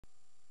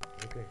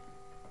Okay.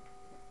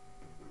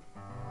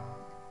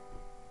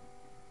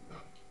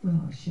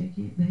 Well, shake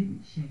it, baby,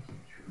 shake it.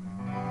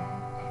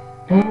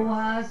 Oh,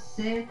 I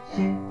said,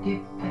 shake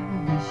it,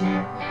 baby,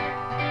 shake.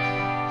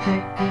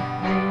 Shake it,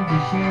 baby,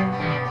 shake.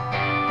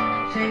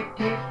 Shake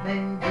it,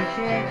 baby,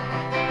 shake.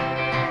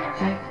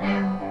 Shake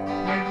now,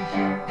 baby,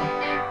 shake.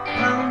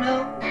 Come on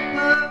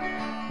over,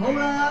 whole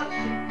lot of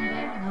shaking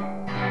going on.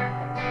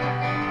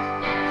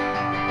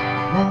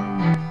 One,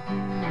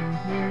 two,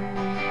 three.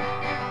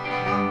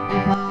 Won't you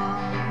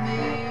follow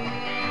me?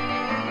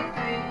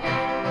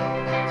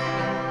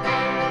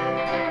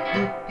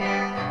 Look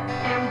at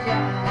him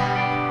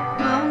jive.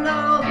 Come on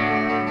over,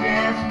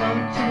 just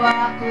won't you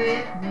walk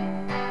with me?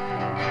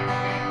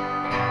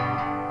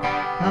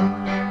 Come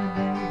on over,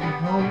 baby,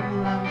 whole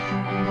lot of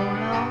shaking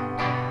going on.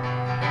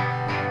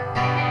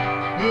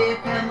 Yeah,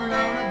 come on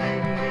over,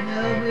 baby, you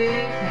know we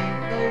can't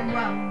go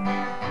wrong.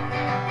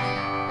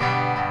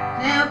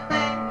 Now,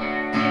 baby,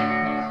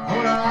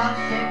 whole lot of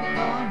shaking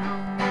going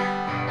on.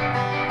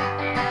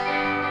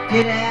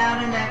 Get out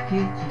in that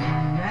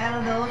kitchen,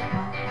 rattle those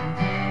pots and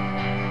pans.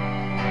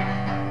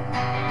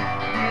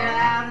 Get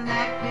out in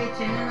that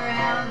kitchen and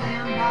rattle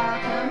them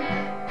pots and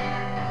pans.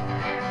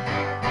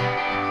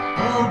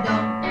 Oh,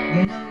 don't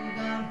you know you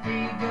gotta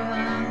feed your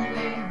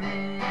hungry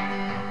man?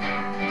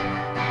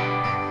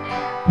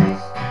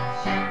 Twist,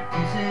 shout,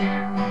 and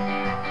sing,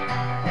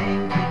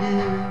 baby, do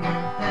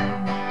your thing.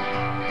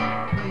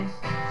 Twist,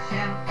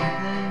 shout, and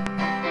sing,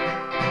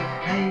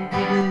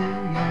 baby, do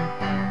your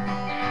thing.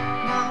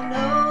 Come on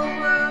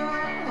over,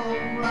 a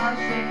whole lot of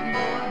shaking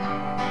going on.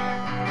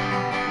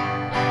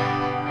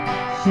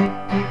 Shake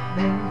it,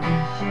 baby,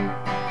 shake.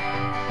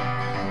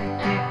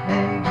 Shake it,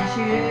 baby,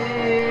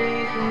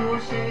 shake. Oh,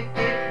 shake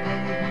it,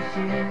 baby,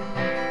 shake.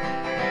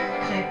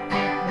 Shake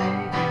it,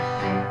 baby,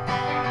 shake.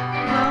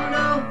 Come on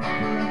over,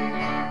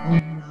 a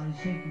whole lot of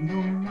shaking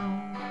going on.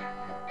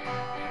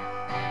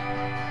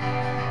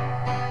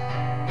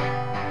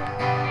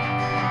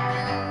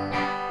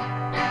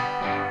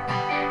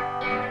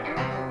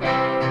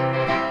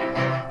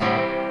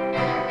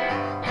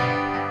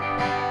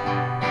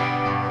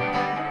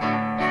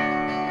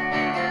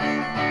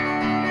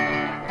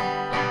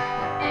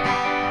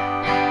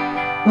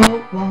 Oh,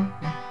 1,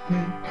 2,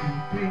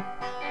 3.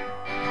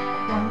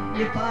 Won't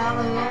you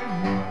follow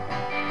me?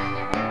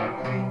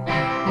 3,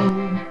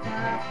 4,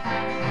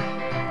 5.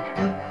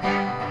 Look at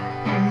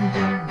him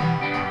jumping.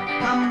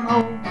 Come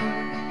over,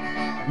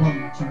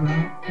 won't you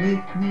rock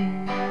with me?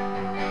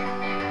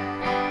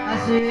 I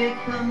said,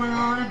 come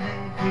on,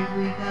 baby,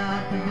 we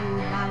got to go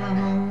by the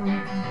home.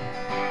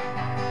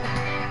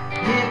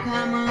 Yeah,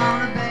 come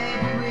on,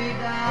 baby, we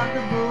got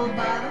to go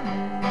by the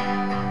home.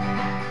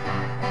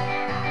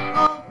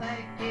 Oh,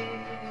 baby,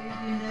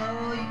 you know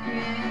you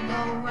can't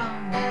go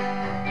wrong.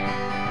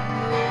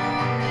 Oh,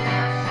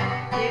 now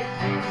shake it,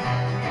 baby,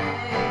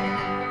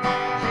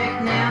 shake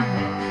now,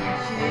 baby,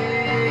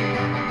 shake,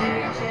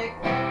 shake,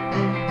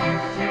 baby,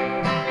 shake,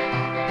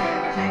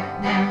 shake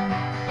now,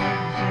 baby,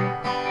 shake.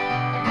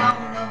 Come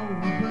on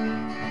over,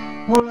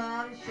 whole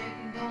lot of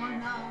shaking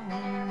going on.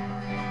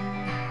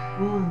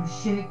 Oh,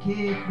 shake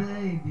it,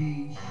 baby,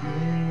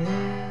 shake.